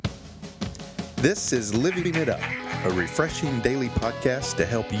This is Living It Up, a refreshing daily podcast to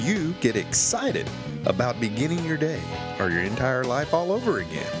help you get excited about beginning your day or your entire life all over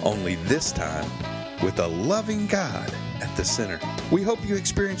again. Only this time with a loving God at the center. We hope you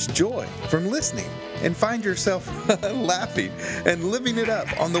experience joy from listening and find yourself laughing and living it up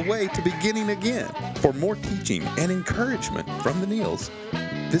on the way to beginning again. For more teaching and encouragement from the Neils,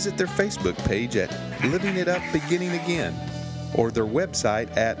 visit their Facebook page at Living It Up Beginning Again or their website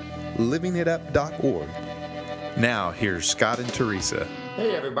at livingitup.org. Now, here's Scott and Teresa.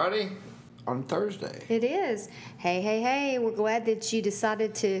 Hey, everybody, on Thursday. It is. Hey, we're glad that you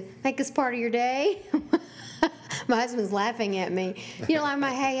decided to make us part of your day. My husband's laughing at me. You don't like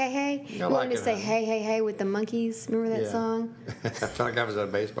my hey? You want me to say hey with the monkeys? Remember that song? I felt like I was at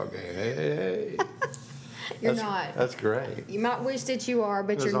a baseball game. Hey. You're not. That's great. You might wish that you are,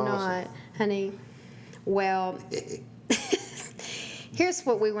 but you're awesome. not, honey. Well, here's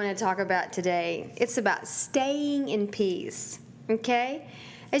what we want to talk about today. It's about staying in peace, okay?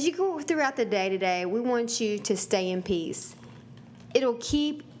 As you go throughout the day today, we want you to stay in peace. It'll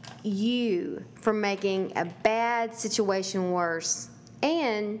keep you from making a bad situation worse,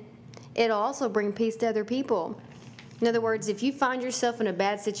 and it'll also bring peace to other people. In other words, if you find yourself in a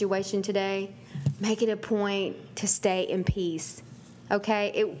bad situation today, make it a point to stay in peace,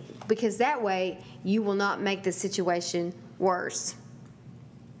 okay? Because that way you will not make the situation worse.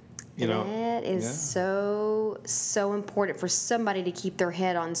 You know, that is so important for somebody to keep their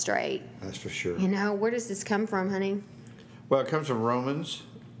head on straight. That's for sure. You know, where does this come from, honey? Well, it comes from Romans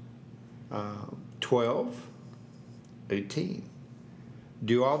 12:18.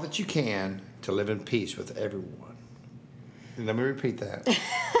 Do all that you can to live in peace with everyone. Let me repeat that.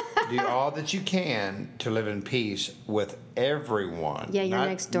 Do all that you can to live in peace with everyone. Yeah, your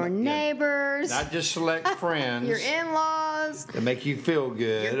next door neighbors. Not just select friends. Your in-laws. That make you feel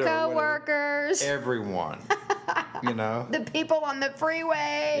good. Your co-workers. Everyone. You know? The people on the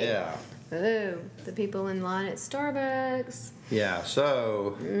freeway. Yeah. Ooh, the people in line at Starbucks. Yeah,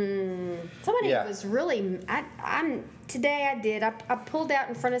 so... Somebody was really... I pulled out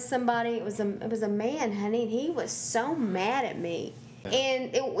in front of somebody. It was a man, honey, and he was so mad at me.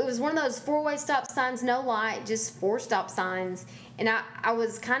 And it was one of those four-way stop signs, no light, just four stop signs. And I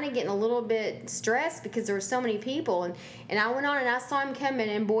was kind of getting a little bit stressed because there were so many people. And I went on and I saw him coming,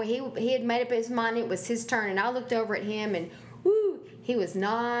 and boy, he had made up his mind it was his turn. And I looked over at him, and whoo, he was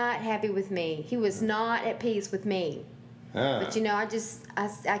not happy with me. He was not at peace with me. But you know, I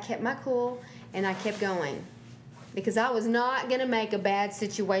kept my cool and I kept going because I was not going to make a bad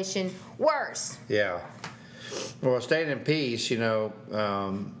situation worse. Yeah. Well, staying in peace, you know,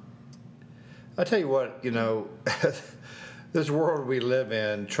 I tell you what, you know, this world we live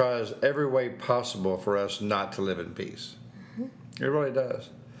in tries every way possible for us not to live in peace. Mm-hmm. It really does.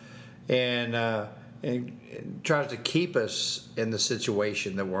 And it tries to keep us in the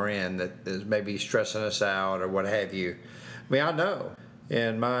situation that we're in that is maybe stressing us out or what have you. I mean, I know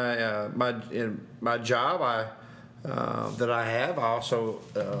in my job that I have, I also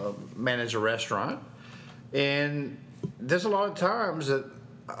manage a restaurant. And there's a lot of times that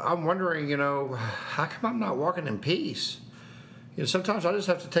I'm wondering, you know, how come I'm not walking in peace? You know, sometimes I just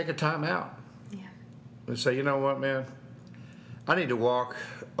have to take a time out. Yeah. And say, you know what, man? I need to walk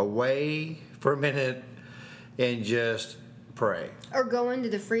away for a minute and just pray. Or go into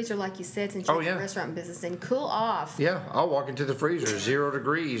the freezer, like you said, since you're in the restaurant business, and cool off. Yeah, I'll walk into the freezer, 0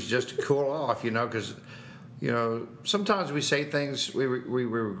 degrees, just to cool off, you know, because, you know, sometimes we say things we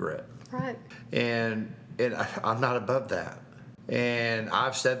regret. Right. And I'm not above that. And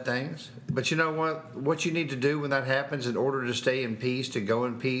I've said things. But you know what? What you need to do when that happens in order to stay in peace, to go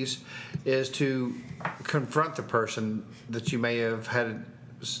in peace, is to confront the person that you may have had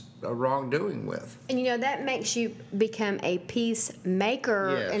a wrongdoing with. And you know, that makes you become a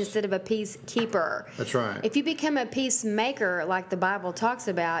peacemaker instead of a peacekeeper. That's right. If you become a peacemaker, like the Bible talks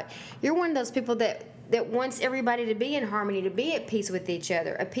about, you're one of those people that wants everybody to be in harmony, to be at peace with each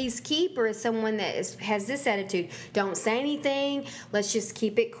other. A peacekeeper is someone that has this attitude: don't say anything, let's just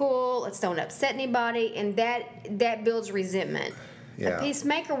keep it cool, let's don't upset anybody, and that builds resentment. Yeah. A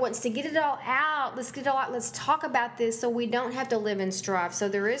peacemaker wants to get it all out. Let's get it all out. Let's talk about this so we don't have to live in strife, so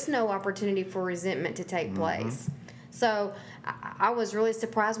there is no opportunity for resentment to take place. So I was really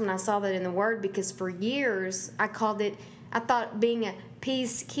surprised when I saw that in the Word, because for years I thought being a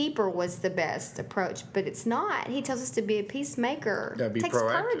peacekeeper was the best approach, but it's not. He tells us to be a peacemaker. Be it takes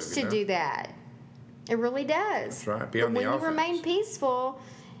proactive, courage to do that. It really does. That's right. Be but on the when offense. you remain peaceful,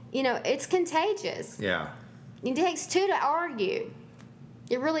 you know, it's contagious. Yeah. It takes two to argue.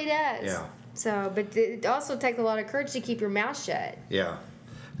 It really does. Yeah. So, but it also takes a lot of courage to keep your mouth shut. Yeah.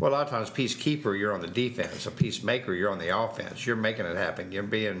 Well, a lot of times, peacekeeper, you're on the defense. A peacemaker, you're on the offense. You're making it happen. You're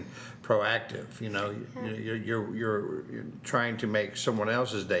being proactive. You know, you're trying to make someone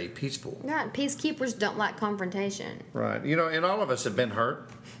else's day peaceful. Right. Peacekeepers don't like confrontation. Right. You know, and all of us have been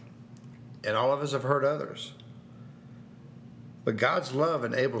hurt, and all of us have hurt others. But God's love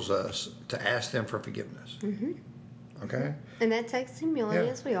enables us to ask them for forgiveness. Mm-hmm. Okay? And that takes humility,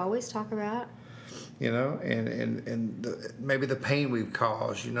 Yeah. as we always talk about. You know, and maybe the pain we've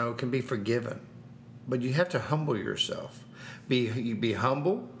caused, you know, can be forgiven. But you have to humble yourself. Be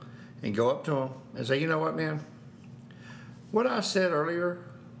humble and go up to them and say, you know what, man? What I said earlier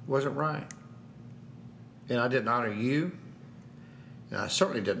wasn't right. And I didn't honor you. And I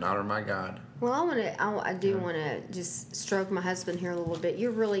certainly didn't honor my God. Well, I do want to just stroke my husband here a little bit.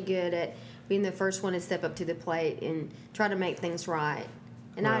 You're really good at being the first one to step up to the plate and try to make things right.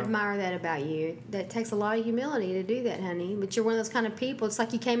 And I admire that about you. That takes a lot of humility to do that, honey. But you're one of those kind of people. It's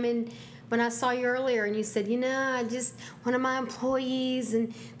like you came in when I saw you earlier and you said, you know, I just, one of my employees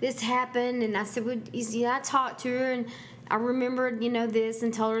and this happened. And I said, well, I talked to her and I remembered, you know, this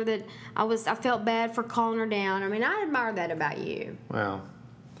and told her that I felt bad for calling her down. I mean, I admire that about you. Wow.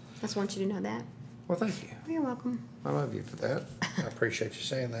 I just want you to know that. Well, thank you. You're welcome. I love you for that. I appreciate you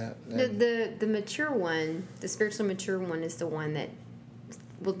saying that. The mature one, the spiritually mature one, is the one that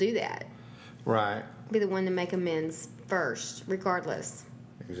will do that. Right. Be the one to make amends first, regardless.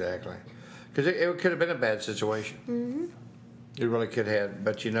 Exactly. Because it could have been a bad situation. Mm-hmm. It really could have.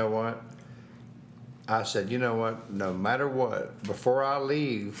 But you know what? I said, you know what? No matter what, before I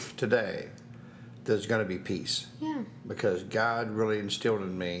leave today, there's going to be peace. Yeah. Because God really instilled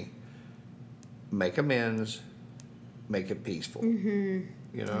in me, make amends, make it peaceful. Mm-hmm.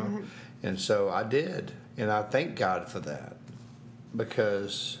 You know? Mm-hmm. And so I did. And I thank God for that.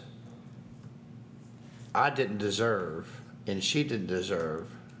 Because I didn't deserve, and she didn't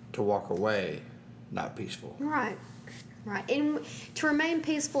deserve, to walk away not peaceful. Right. Right. And to remain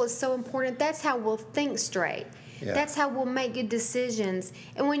peaceful is so important. That's how we'll think straight. Yeah. That's how we'll make good decisions.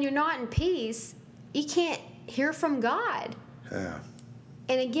 And when you're not in peace, you can't hear from God. Yeah.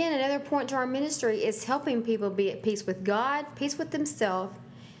 And again, another point to our ministry is helping people be at peace with God, peace with themselves,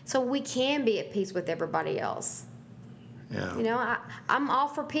 so we can be at peace with everybody else. Yeah. You know, I'm all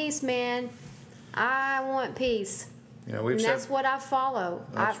for peace, man. I want peace. You know, and that's what I follow.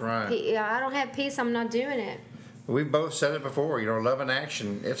 That's right. I don't have peace, I'm not doing it. We've both said it before. You know, love in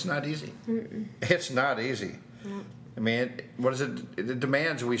action, it's not easy. Mm-mm. It's not easy. Mm. I mean, what is it? It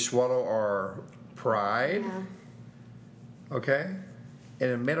demands we swallow our pride, okay,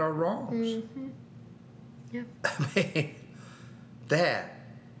 and admit our wrongs. Mm-hmm. Yeah. I mean, that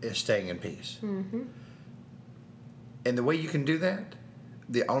is staying in peace. Mm-hmm. And the way you can do that,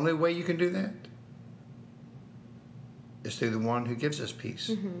 the only way you can do that, is through the one who gives us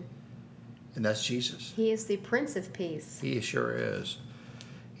peace. Mm-hmm. And that's Jesus. He is the Prince of Peace. He sure is.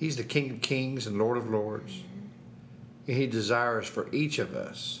 He's the King of Kings and Lord of Lords. Mm-hmm. He desires for each of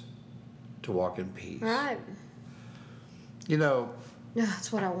us to walk in peace. Right. You know. No,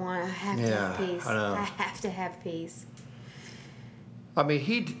 that's what I want. I have to have peace. I know. I have to have peace. I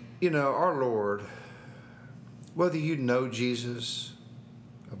mean, our Lord, whether you know Jesus,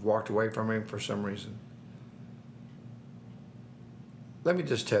 have walked away from him for some reason, let me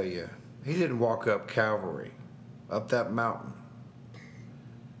just tell you, he didn't walk up Calvary, up that mountain,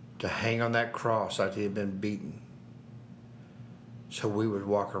 to hang on that cross after he had been beaten, so we would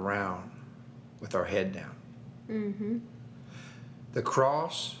walk around with our head down. Mm-hmm. The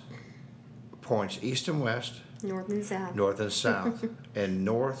cross points east and west, north and south. North and south. And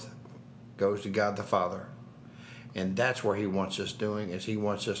north goes to God the Father. And that's where he wants us doing, is he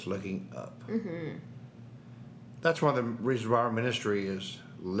wants us looking up. Mm-hmm. That's one of the reasons why our ministry is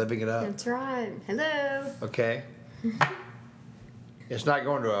living it up. That's right. Hello. Okay? It's not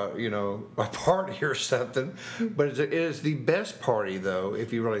going to a party or something, but it is the best party, though,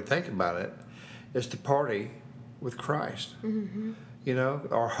 if you really think about it. It's the party with Christ. Mm-hmm. You know,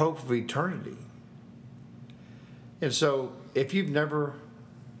 our hope of eternity. And so, if you've never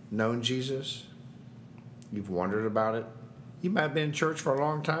known Jesus, you've wondered about it, you might have been in church for a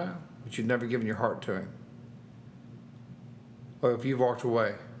long time, but you've never given your heart to him. Or if you've walked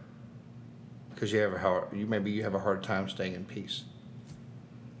away because you have a hard time staying in peace.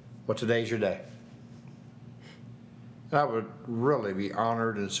 Well, today's your day. And I would really be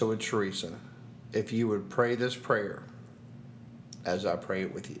honored, and so would Teresa, if you would pray this prayer as I pray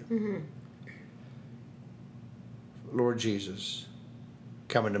it with you. Mm-hmm. Lord Jesus,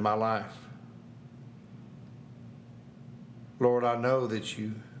 come into my life. Lord, I know that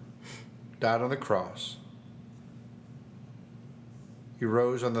you died on the cross. You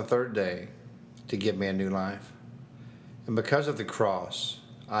rose on the third day to give me a new life. And because of the cross,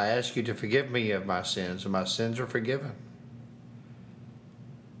 I ask you to forgive me of my sins, and my sins are forgiven.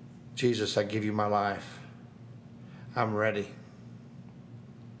 Jesus, I give you my life. I'm ready.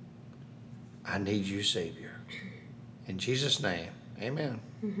 I need you, Savior. In Jesus' name, amen.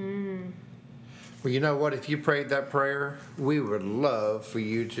 Mm-hmm. Well, you know what? If you prayed that prayer, we would love for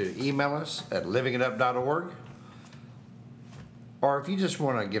you to email us at livingitup.org. Or if you just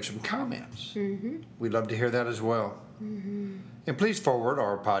want to give some comments, we'd love to hear that as well. Mm-hmm. And please forward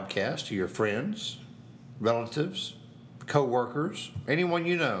our podcast to your friends, relatives, co-workers, anyone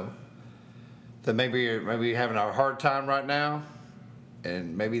you know that maybe you're having a hard time right now,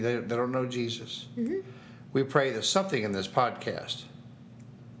 and maybe they don't know Jesus. Mm-hmm. We pray that something in this podcast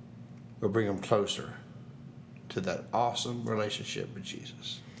will bring them closer to that awesome relationship with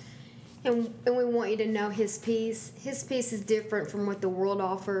Jesus. And we want you to know His peace. His peace is different from what the world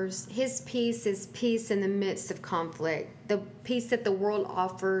offers. His peace is peace in the midst of conflict. The peace that the world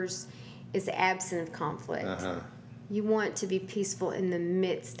offers is absent of conflict. Uh-huh. You want to be peaceful in the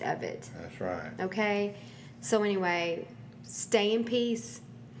midst of it. That's right. Okay? So anyway, stay in peace.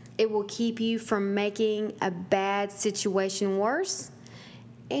 It will keep you from making a bad situation worse,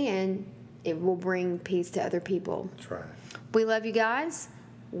 and it will bring peace to other people. That's right. We love you guys.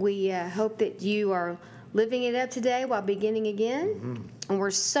 We hope that you are living it up today while beginning again. Mm-hmm. And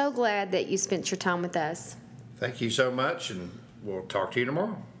we're so glad that you spent your time with us. Thank you so much, and we'll talk to you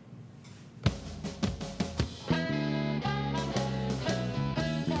tomorrow.